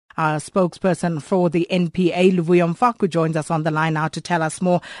Our spokesperson for the NPA, Luvuyo Mfaku, joins us on the line now to tell us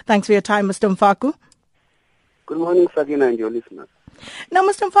more. Thanks for your time, Mr. Mfaku. Good morning, Sakina, and your listeners. Now,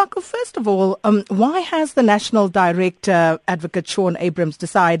 Mr. Mfaku, first of all, why has the National Director, Advocate Shaun Abrahams,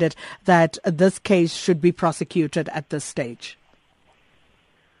 decided that this case should be prosecuted at this stage?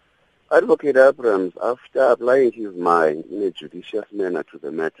 Advocate Abrahams, after applying his mind in a judicious manner to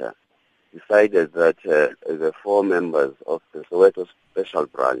the matter, decided that the 4 members of the Soweto Special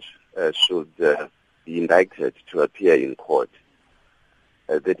Branch should be indicted to appear in court.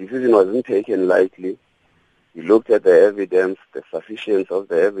 The decision wasn't taken lightly. He looked at the evidence, the sufficiency of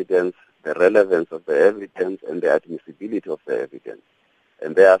the evidence, the relevance of the evidence, and the admissibility of the evidence.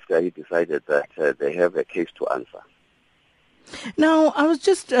 And thereafter he decided that they have a case to answer. Now, I was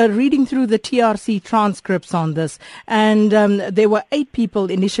just reading through the TRC transcripts on this, and there were 8 people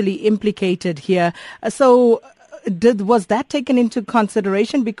initially implicated here. Was that taken into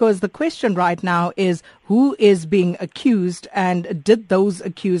consideration? Because the question right now is who is being accused, and did those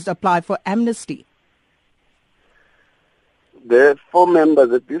accused apply for amnesty? The 4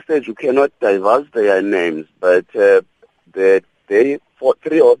 members at this stage, you cannot divulge their names, but 3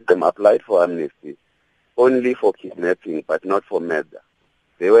 of them applied for amnesty, only for kidnapping, but not for murder.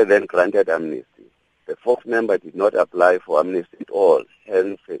 They were then granted amnesty. The 4th member did not apply for amnesty at all,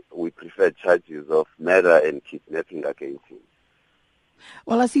 hence we preferred charges of murder and kidnapping against him.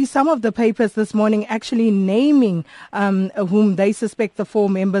 Well, I see some of the papers this morning actually naming whom they suspect the 4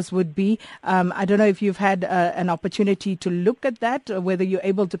 members would be. I don't know if you've had an opportunity to look at that, or whether you're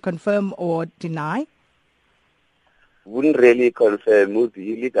able to confirm or deny. Wouldn't really confirm. It would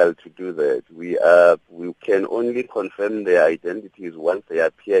be illegal to do that. We can only confirm their identities once they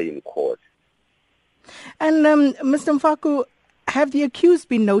appear in court. And Mr. Mfaku, have the accused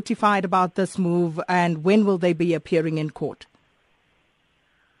been notified about this move, and when will they be appearing in court?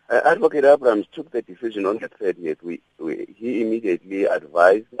 Advocate Abrahams took the decision on the 30th. He immediately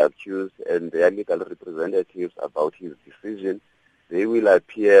advised the accused and their legal representatives about his decision. They will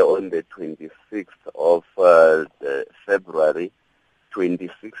appear on the 26th of February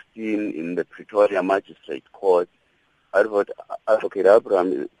 2016 in the Pretoria Magistrate Court. Advocate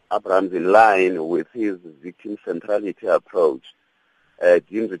Abrahams, in line with his victim centrality approach,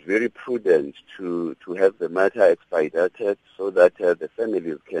 deems it very prudent to have the matter expedited so that the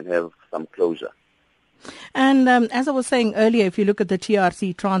families can have some closure. And as I was saying earlier, if you look at the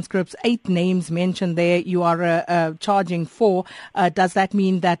TRC transcripts, 8 names mentioned there, you are charging 4. Does that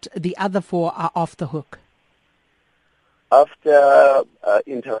mean that the other 4 are off the hook? After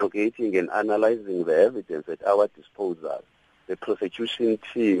interrogating and analyzing the evidence at our disposal, the prosecution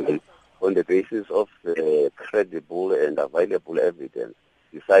team, on the basis of the credible and available evidence,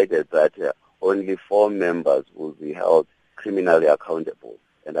 decided that only 4 members will be held criminally accountable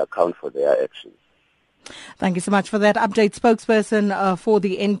and account for their actions. Thank you so much for that update, spokesperson for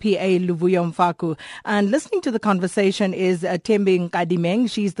the NPA, Luvuyo Mfaku. And listening to the conversation is Thembi Nkadimeng.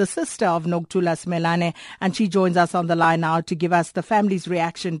 She's the sister of Nokuthula Simelane, and she joins us on the line now to give us the family's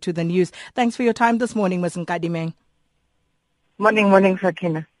reaction to the news. Thanks for your time this morning, Ms. Nkadimeng. Morning,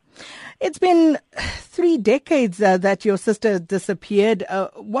 Sakina. It's been 3 decades that your sister disappeared.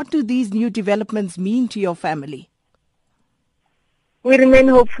 What do these new developments mean to your family? We remain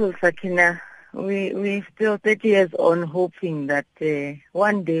hopeful, Sakina. We still 30 years on hoping that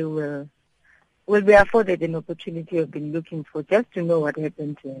one day we'll be afforded an opportunity we've been looking for, just to know what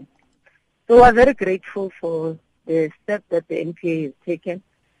happened to her. So we're very grateful for the step that the NPA has taken.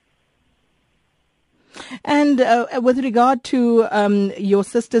 And with regard to your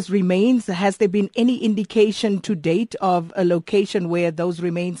sister's remains, has there been any indication to date of a location where those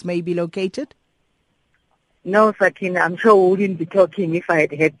remains may be located? No, Sakina, I'm sure we wouldn't be talking if I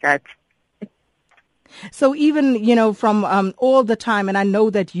had heard that. So even, from all the time, and I know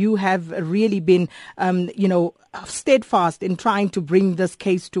that you have really been, steadfast in trying to bring this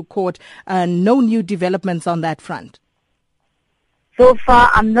case to court, no new developments on that front. So far,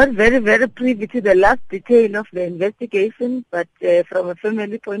 I'm not very, very privy to the last detail of the investigation, but from a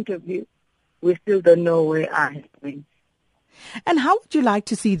family point of view, we still don't know where I am. And how would you like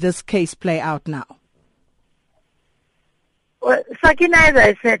to see this case play out now? Well, Sakina, as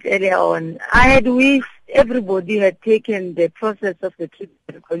I said earlier on, I had wished everybody had taken the process of the truth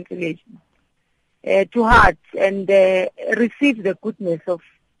and reconciliation to heart and received the goodness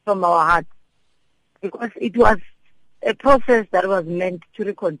from our heart, because it was a process that was meant to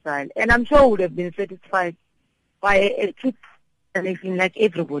reconcile. And I'm sure we would have been satisfied by a truth explanation like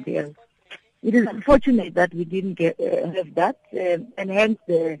everybody else. It is unfortunate that we didn't have that, and hence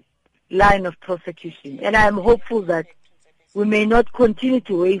the line of prosecution. And I'm hopeful that we may not continue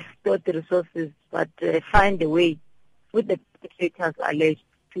to waste the resources, but find a way with the perpetrators alleged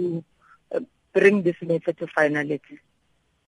to bring this matter to finality.